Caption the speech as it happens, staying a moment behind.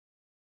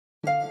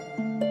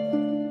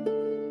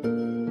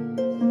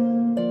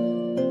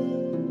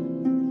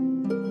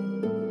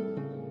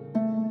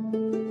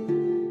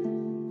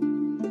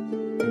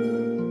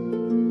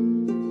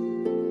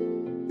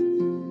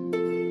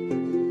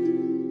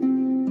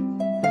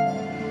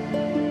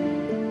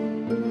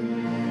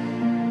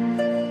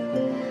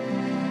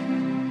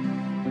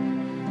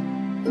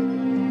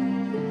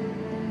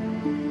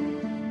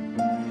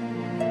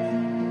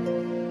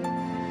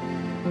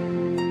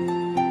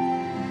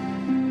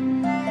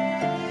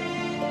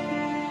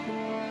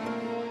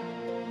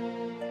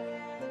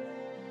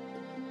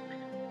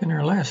In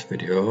our last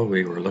video,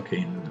 we were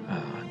looking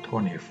on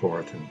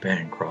 24th and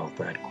Bancroft,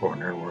 that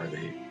corner where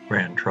the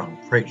Grand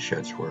Trunk freight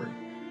sheds were.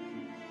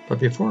 But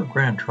before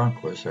Grand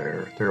Trunk was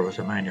there was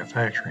a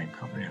manufacturing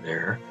company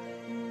there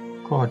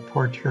called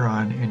Port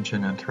Huron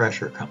Engine and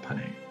Thresher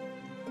Company.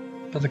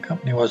 But the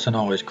company wasn't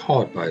always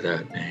called by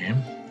that name.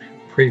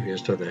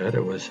 Previous to that,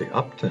 it was the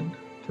Upton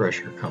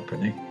Thresher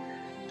Company.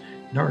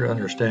 In order to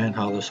understand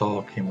how this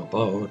all came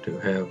about to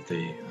have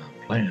the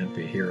plant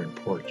be here in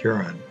Port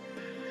Huron,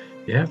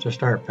 you have to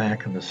start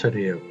back in the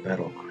city of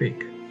Battle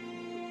Creek.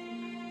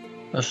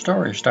 The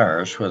story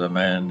starts with a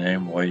man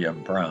named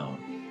William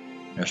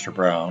Brown. Mr.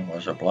 Brown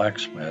was a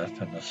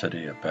blacksmith in the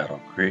city of Battle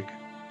Creek,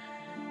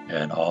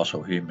 and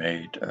also he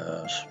made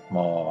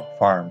small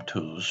farm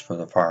tools for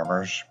the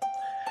farmers.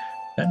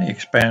 Then he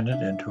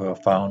expanded into a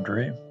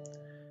foundry,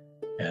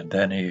 and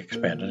then he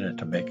expanded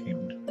into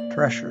making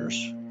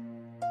threshers,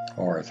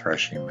 or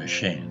threshing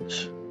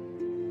machines.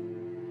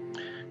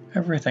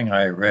 Everything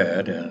I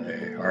read in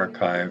the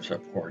archives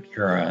of Port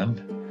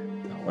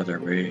Huron, whether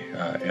it be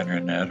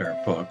internet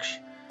or books,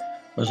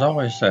 was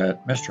always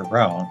that Mr.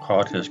 Brown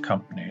called his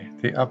company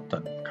the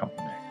Upton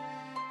Company.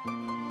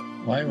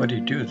 Why would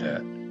he do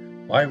that?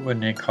 Why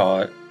wouldn't he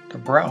call it the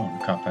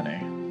Brown Company?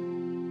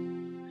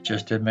 It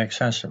just didn't make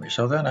sense to me.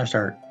 So then I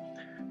started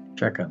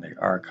checking the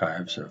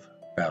archives of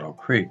Battle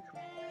Creek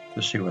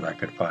to see what I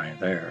could find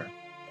there.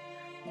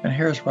 And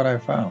here's what I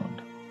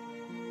found.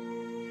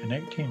 In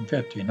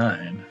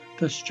 1859,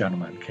 this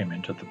gentleman came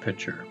into the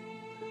picture.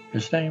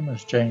 His name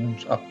was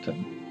James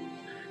Upton.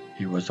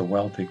 He was a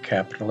wealthy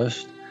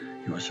capitalist,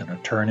 he was an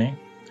attorney,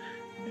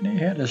 and he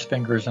had his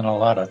fingers in a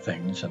lot of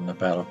things in the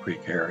Battle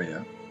Creek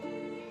area.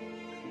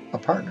 A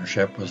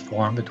partnership was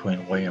formed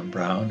between William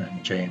Brown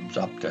and James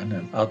Upton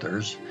and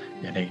others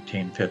in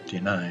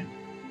 1859.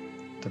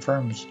 The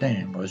firm's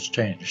name was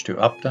changed to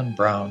Upton,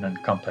 Brown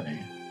and Company.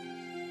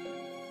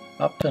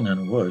 Upton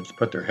and Woods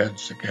put their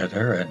heads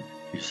together and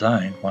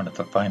designed one of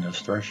the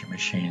finest threshing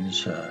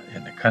machines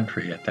in the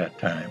country at that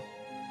time.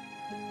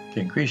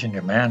 The increasing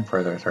demand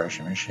for their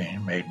threshing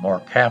machine made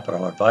more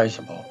capital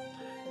advisable,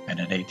 and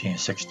in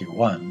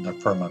 1861 the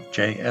firm of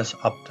J.S.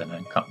 Upton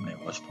and Company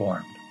was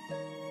formed.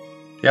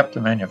 The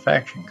Upton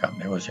Manufacturing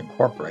Company was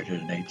incorporated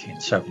in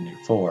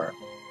 1874,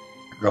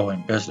 a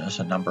growing business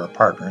and number of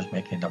partners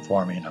making the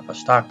forming of a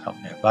stock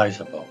company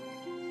advisable.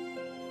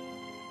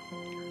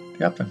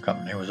 The Upton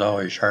Company was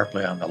always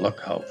sharply on the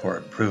lookout for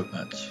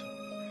improvements.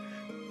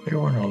 They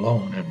weren't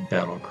alone in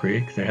Battle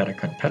Creek. They had a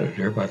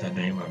competitor by the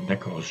name of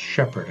Nichols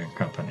Shepherd and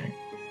Company.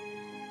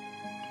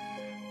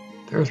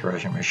 Their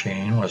threshing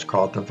machine was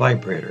called the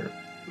Vibrator.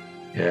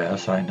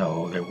 Yes, I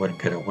know, they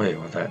wouldn't get away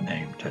with that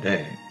name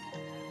today.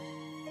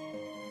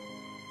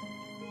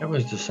 It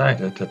was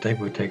decided that they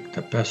would take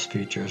the best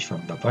features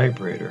from the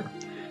Vibrator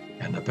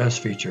and the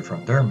best feature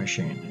from their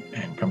machine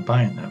and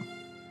combine them.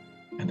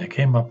 And they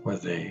came up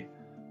with a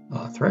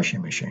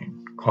threshing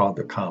machine called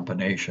the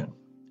Combination.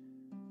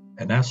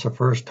 And that's the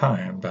first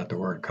time that the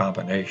word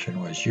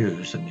combination was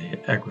used in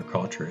the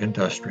agriculture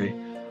industry,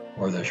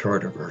 or the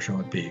shorter version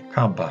would be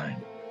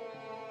combine.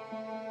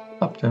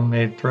 Upton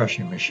made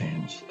threshing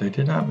machines. They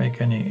did not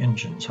make any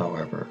engines,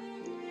 however.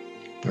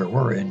 There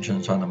were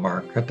engines on the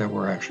market that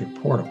were actually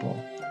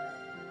portable.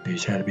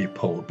 These had to be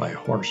pulled by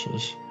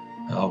horses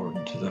out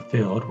into the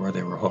field where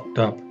they were hooked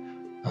up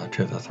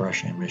to the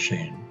threshing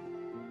machine.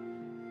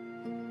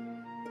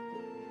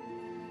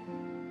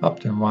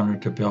 Upton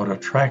wanted to build a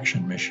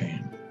traction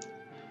machine.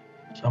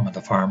 Some of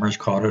the farmers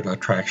called it a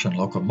traction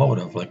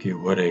locomotive, like you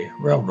would a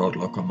railroad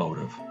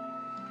locomotive.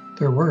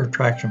 There were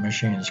traction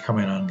machines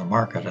coming on the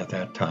market at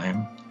that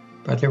time,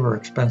 but they were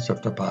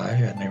expensive to buy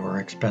and they were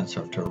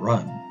expensive to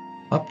run.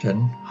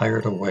 Upton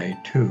hired away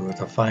two of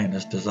the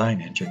finest design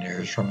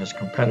engineers from his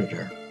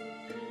competitor,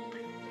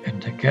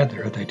 and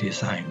together they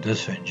designed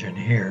this engine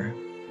here,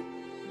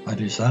 a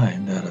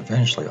design that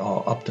eventually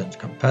all Upton's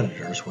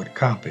competitors would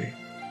copy.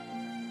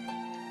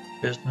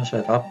 Business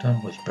at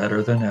Upton was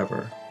better than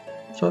ever.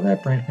 So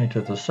that brings me to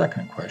the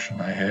second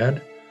question I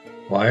had.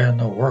 Why in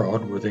the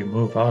world would they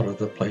move out of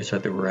the place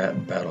that they were at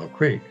in Battle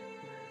Creek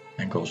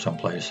and go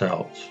someplace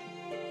else?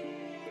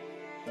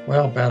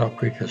 Well, Battle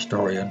Creek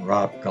historian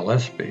Rob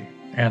Gillespie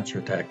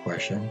answered that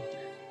question.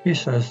 He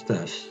says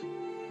this.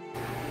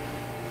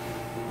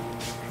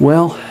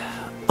 Well,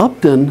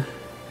 Upton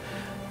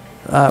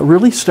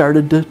really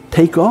started to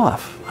take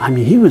off. I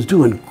mean, he was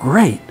doing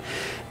great.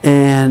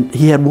 And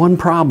he had one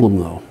problem,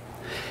 though.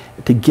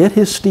 To get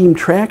his steam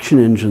traction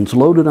engines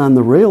loaded on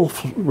the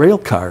rail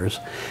cars,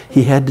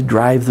 he had to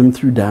drive them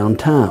through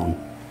downtown.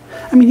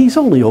 I mean, he's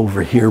only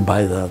over here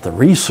by the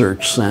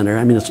research center.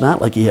 I mean, it's not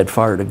like he had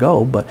far to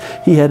go, but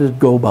he had to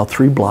go about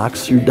 3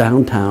 blocks through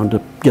downtown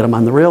to get them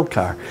on the rail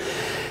car.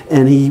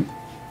 And he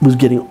was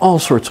getting all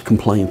sorts of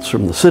complaints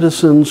from the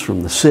citizens,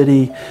 from the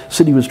city.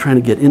 City was trying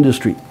to get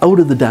industry out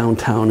of the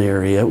downtown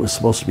area. It was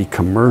supposed to be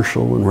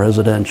commercial and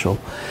residential.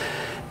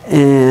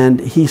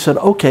 And he said,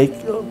 okay,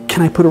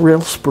 can I put a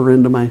rail spur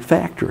into my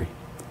factory?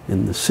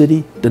 And the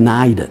city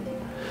denied it.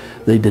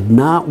 They did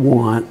not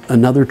want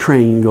another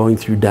train going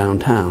through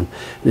downtown.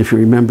 And if you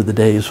remember the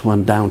days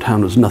when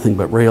downtown was nothing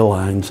but rail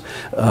lines,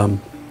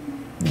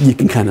 you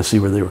can kind of see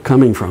where they were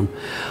coming from.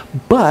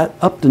 But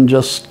Upton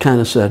just kind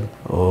of said,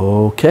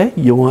 okay,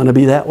 you want to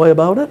be that way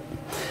about it?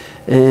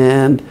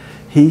 And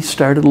he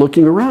started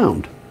looking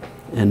around.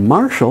 And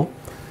Marshall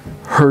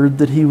heard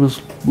that he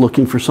was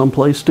looking for some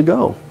place to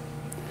go.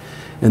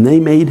 And they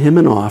made him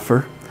an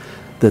offer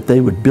that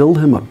they would build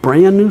him a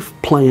brand new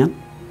plant,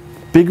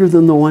 bigger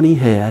than the one he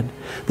had.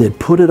 They'd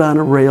put it on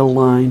a rail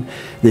line.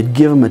 They'd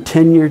give him a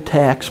 10-year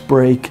tax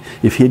break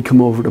if he'd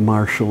come over to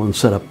Marshall and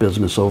set up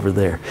business over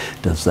there.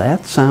 Does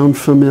that sound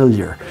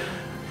familiar?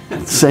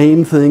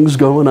 Same thing's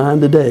going on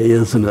today,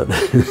 isn't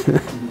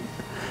it?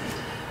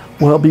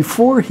 Well,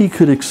 before he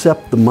could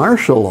accept the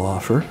Marshall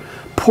offer,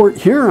 Port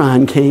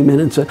Huron came in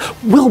and said,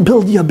 we'll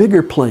build you a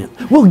bigger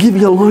plant. We'll give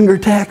you a longer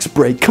tax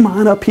break. Come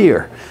on up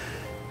here.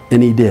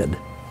 And he did.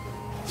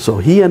 So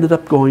he ended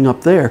up going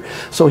up there.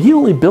 So he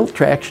only built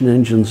traction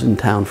engines in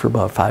town for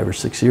about 5 or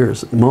 6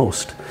 years at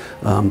most.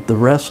 The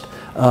rest,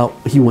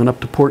 he went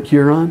up to Port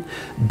Huron,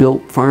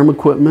 built farm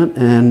equipment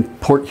and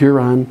Port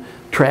Huron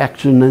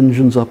traction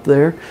engines up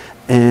there.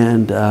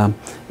 And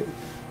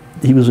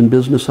he was in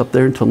business up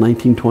there until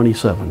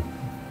 1927,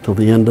 till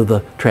the end of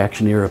the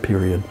traction era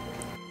period.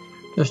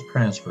 This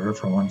transfer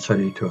from one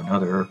city to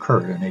another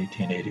occurred in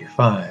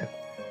 1885,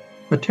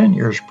 but 10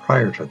 years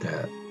prior to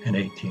that, in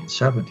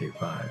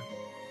 1875,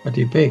 a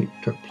debate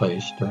took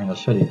place during a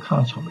city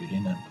council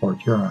meeting in Port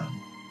Huron.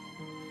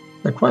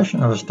 The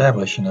question of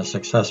establishing a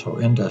successful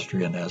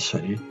industry in that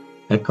city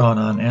had gone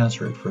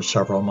unanswered for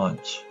several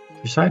months.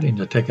 Deciding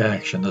to take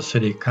action, the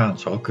city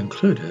council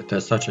concluded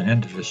that such an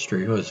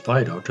industry was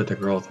vital to the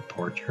growth of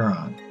Port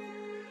Huron.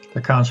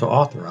 The council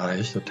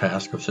authorized the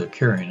task of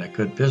securing a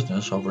good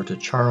business over to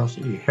Charles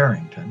E.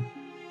 Harrington,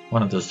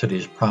 one of the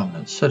city's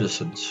prominent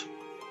citizens.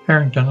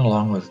 Harrington,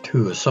 along with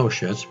 2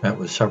 associates, met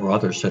with several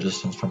other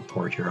citizens from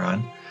Port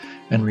Huron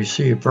and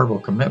received verbal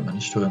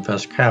commitments to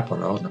invest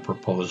capital in the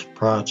proposed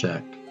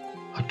project.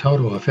 A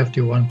total of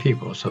 51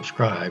 people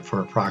subscribed for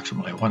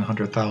approximately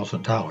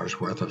 $100,000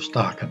 worth of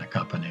stock in the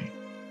company.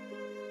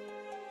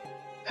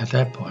 At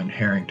that point,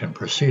 Harrington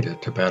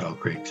proceeded to Battle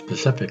Creek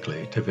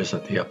specifically to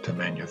visit the Upton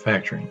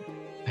manufacturing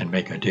and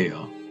make a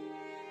deal.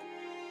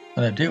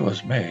 When the deal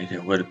was made,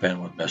 it would have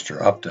been with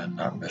Mr. Upton,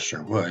 not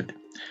Mr. Wood.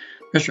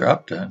 Mr.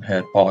 Upton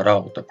had bought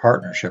out the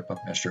partnership of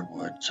Mr.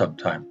 Wood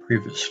sometime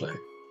previously.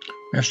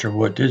 Mr.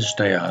 Wood did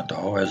stay on,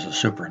 though, as the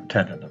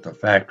superintendent of the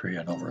factory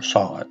and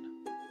oversaw it.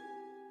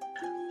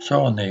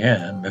 So in the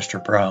end,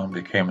 Mr. Brown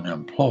became an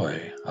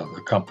employee of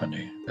the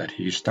company that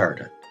he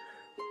started.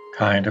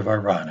 Kind of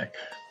ironic.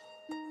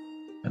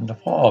 In the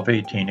fall of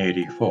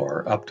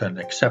 1884, Upton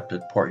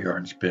accepted Port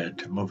Huron's bid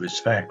to move his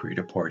factory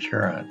to Port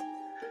Huron.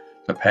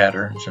 The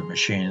patterns and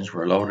machines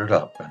were loaded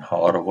up and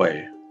hauled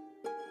away.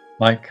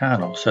 Mike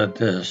Connell said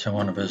this in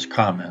one of his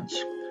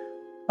comments: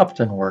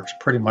 Upton Works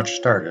pretty much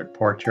started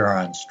Port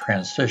Huron's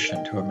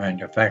transition to a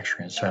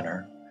manufacturing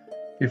center.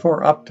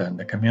 Before Upton,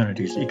 the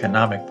community's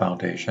economic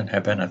foundation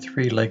had been a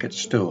 3-legged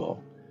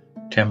stool: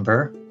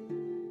 timber,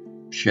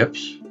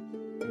 ships,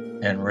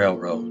 and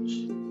railroads.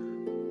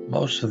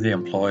 Most of the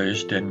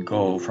employees didn't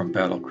go from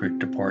Battle Creek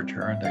to Port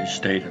Huron, they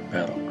stayed in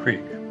Battle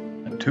Creek.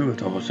 And 2 of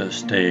those that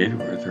stayed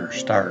were their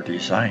star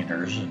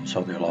designers, and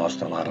so they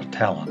lost a lot of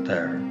talent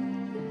there.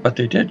 But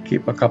they did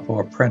keep a couple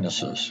of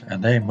apprentices,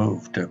 and they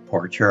moved to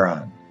Port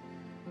Huron.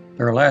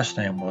 Their last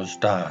name was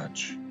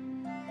Dodge,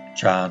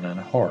 John and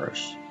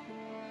Horace.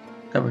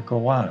 They would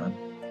go on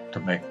to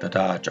make the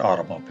Dodge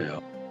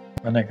automobile.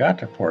 When they got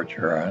to Port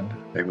Huron,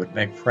 they would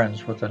make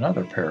friends with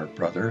another pair of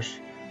brothers,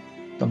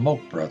 the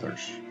Moak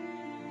brothers,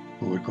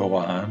 who would go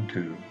on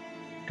to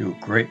do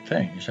great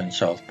things in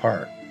South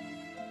Park,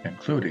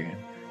 including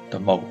the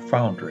Moak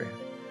Foundry.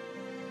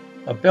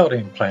 A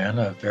building plan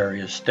of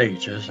various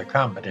stages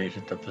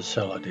accommodated the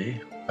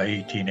facility. By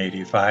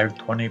 1885,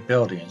 20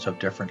 buildings of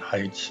different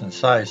heights and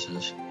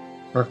sizes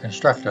were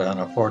constructed on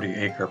a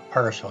 40-acre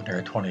parcel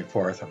near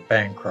 24th and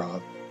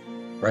Bancroft,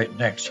 right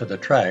next to the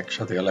tracks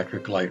of the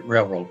Electric Light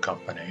Railroad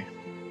Company.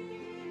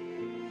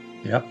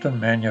 The Upton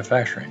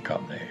Manufacturing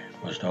Company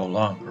was no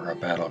longer a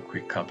Battle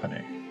Creek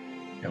company.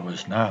 It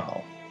was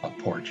now a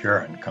Port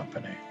Huron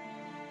company.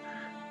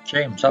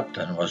 James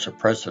Upton was the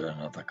president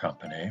of the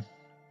company,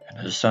 and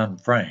his son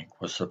Frank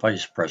was the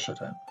vice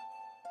president.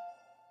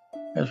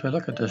 As we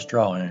look at this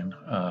drawing,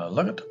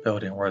 look at the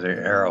building where the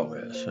arrow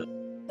is.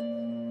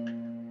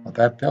 Well,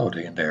 that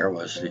building there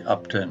was the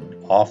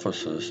Upton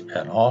offices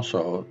and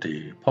also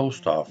the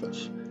post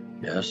office.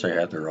 Yes, they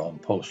had their own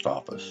post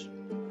office.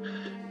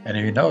 And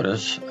if you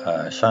notice,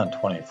 it's on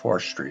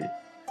 24th Street.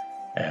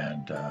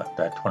 And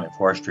that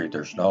 24th Street,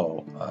 there's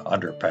no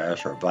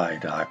underpass or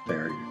viaduct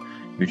there.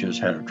 You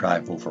just had to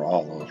drive over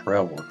all those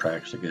railroad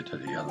tracks to get to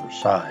the other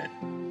side.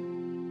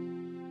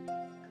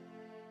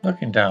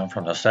 Looking down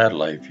from the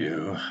satellite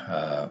view,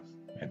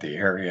 in the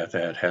area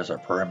that has a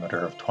perimeter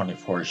of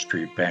 24th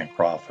Street,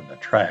 Bancroft, and the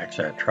tracks,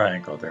 that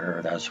triangle there,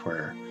 that's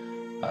where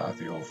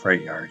the old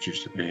freight yards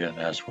used to be, and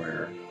that's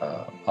where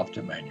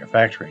Upton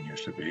Manufacturing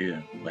used to be,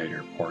 and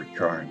later Port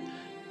Huron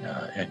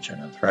Engine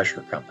and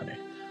Thresher Company.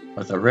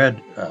 But the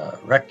red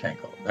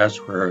rectangle, that's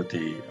where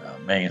the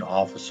main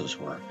offices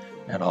were,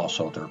 and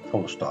also their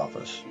post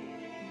office.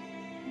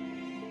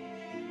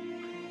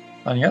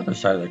 On the other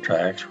side of the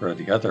tracks, where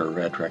the other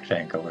red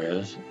rectangle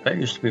is, there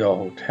used to be a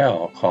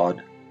hotel called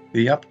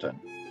the Upton.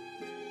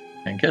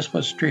 And guess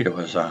what street it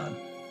was on?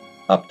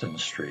 Upton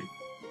Street.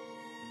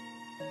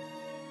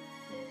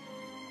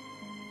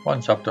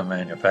 Once Upton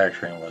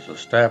Manufacturing was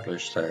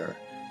established there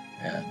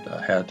and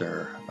had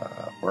their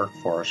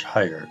workforce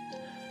hired,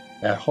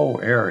 that whole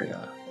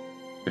area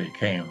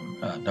became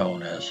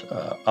known as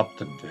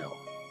Uptonville,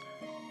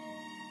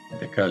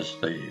 because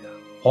the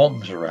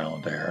homes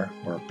around there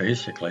were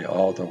basically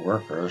all the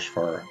workers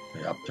for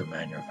the Upton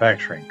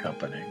Manufacturing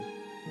Company.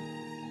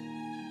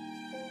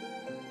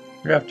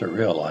 You have to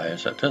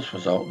realize that this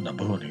was out in the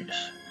boonies.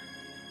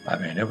 I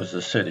mean, it was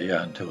a city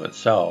unto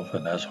itself,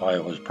 and that's why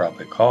it was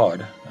probably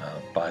called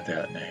by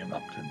that name,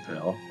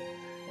 Uptonville.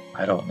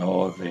 I don't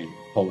know if the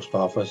post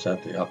office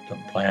at the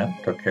Upton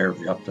plant took care of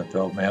the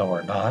Uptonville mail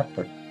or not,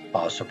 but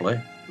possibly.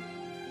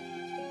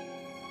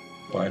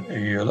 But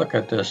if you look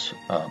at this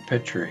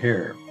picture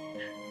here,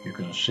 you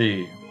can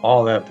see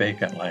all that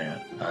vacant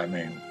land. I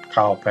mean,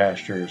 cow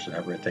pastures and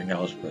everything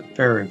else, but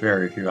very,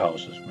 very few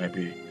houses,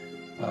 maybe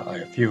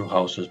a few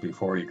houses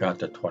before you got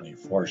to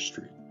 24th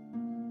Street.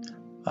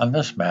 On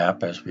this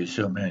map, as we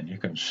zoom in, you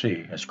can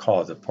see it's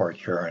called the Port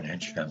Huron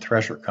Engine and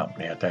Thresher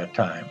Company at that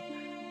time,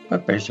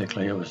 but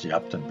basically it was the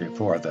Upton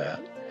before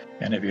that.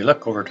 And if you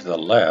look over to the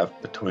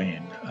left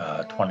between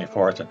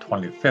 24th and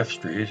 25th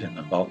Street, and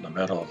about in the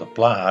middle of the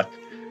block,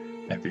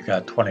 if you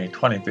got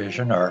 20/20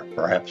 vision, or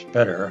perhaps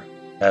better,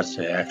 that's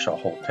the actual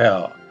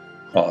hotel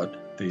called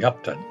the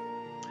Upton.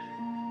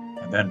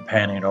 And then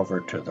panning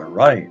over to the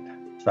right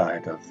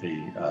side of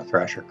the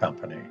Thresher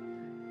Company,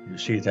 you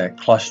see that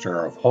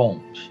cluster of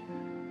homes.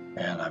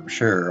 And I'm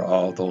sure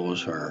all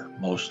those are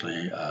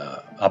mostly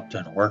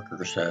Upton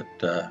workers that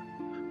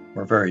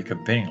were very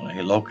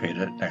conveniently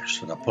located next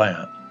to the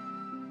plant.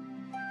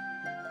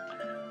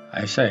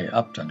 I say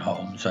Upton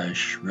homes, I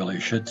really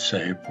should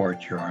say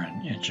Port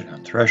Huron Engine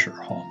and Thresher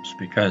homes,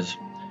 because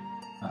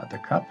the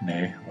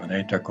company, when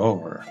they took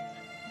over,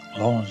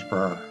 loans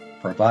were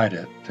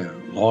provided to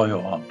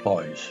loyal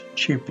employees,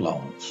 cheap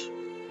loans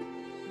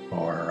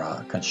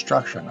for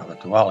construction of a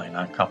dwelling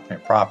on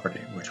company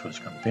property, which was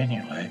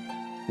conveniently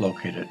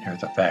located near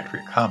the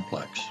factory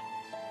complex.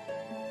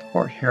 The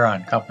Port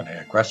Huron Company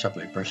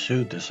aggressively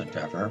pursued this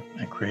endeavor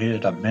and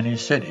created a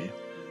mini-city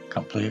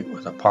complete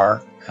with a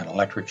park and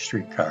electric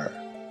streetcar,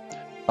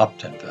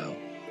 Uptonville.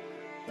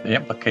 The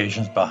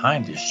implications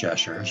behind these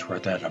gestures were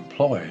that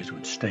employees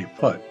would stay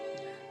put,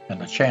 and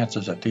the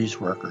chances that these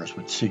workers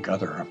would seek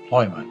other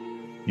employment,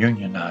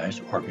 unionize,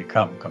 or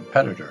become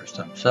competitors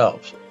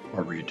themselves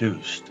were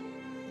reduced.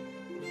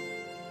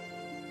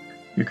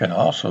 You can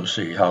also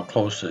see how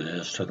close it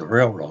is to the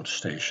railroad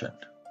station.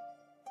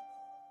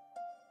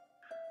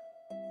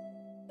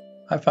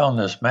 I found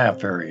this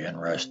map very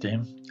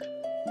interesting.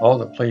 All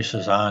the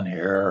places on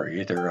here are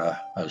either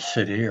a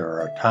city or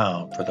a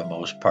town for the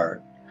most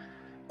part.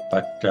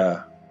 But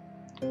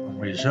when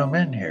we zoom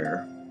in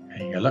here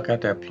and you look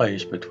at that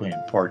place between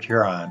Port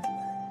Huron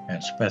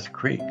and Smith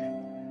Creek,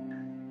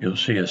 you'll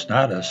see it's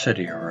not a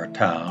city or a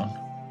town.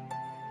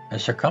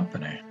 It's a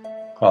company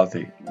called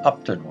the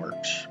Upton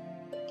Works.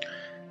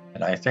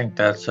 And I think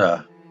that's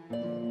a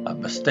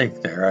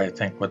mistake there. I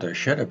think what there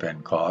should have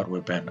been called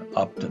would have been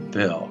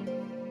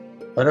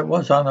Uptonville. But it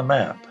was on the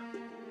map.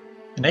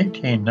 In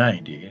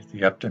 1890,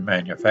 the Upton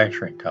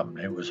Manufacturing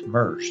Company was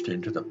merged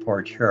into the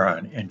Port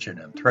Huron Engine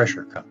and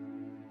Thresher Company.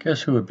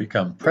 Guess who would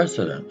become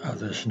president of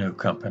this new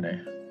company?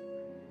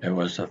 It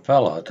was the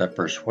fellow that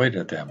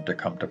persuaded them to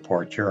come to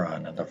Port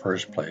Huron in the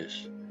first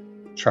place,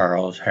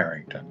 Charles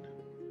Harrington.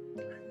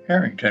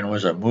 Harrington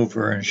was a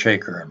mover and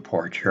shaker in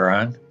Port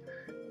Huron.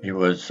 He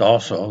was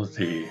also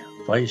the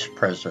vice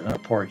president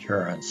of Port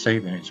Huron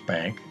Savings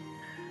Bank.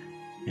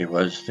 He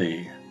was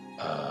the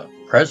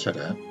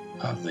president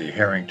of the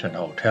Harrington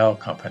Hotel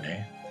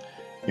Company.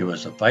 He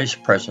was the vice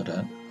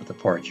president of the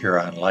Port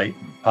Huron Light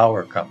and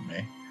Power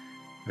Company.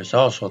 He was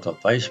also the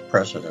vice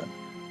president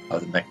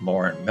of the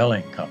McMorran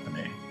Milling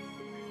Company.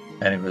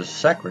 And he was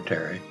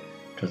secretary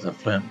to the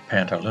Flint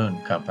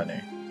Pantaloon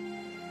Company.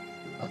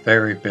 A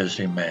very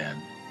busy man,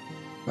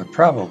 but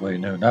probably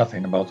knew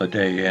nothing about the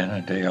day in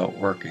and day out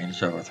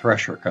workings of a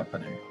thresher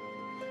company.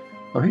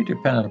 So he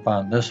depended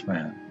upon this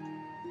man,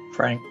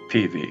 Frank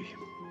Peavy.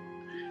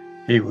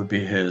 He would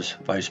be his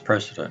vice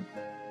president.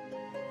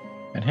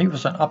 And he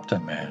was an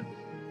Upton man.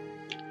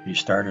 He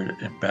started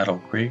in Battle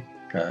Creek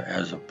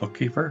as a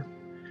bookkeeper,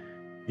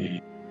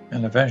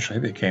 and eventually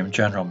became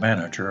general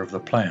manager of the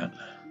plant.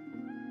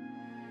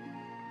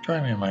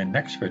 Join me in my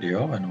next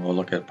video and we'll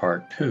look at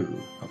part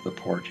 2 of the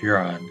Port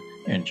Huron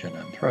Engine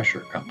and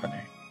Thresher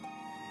Company.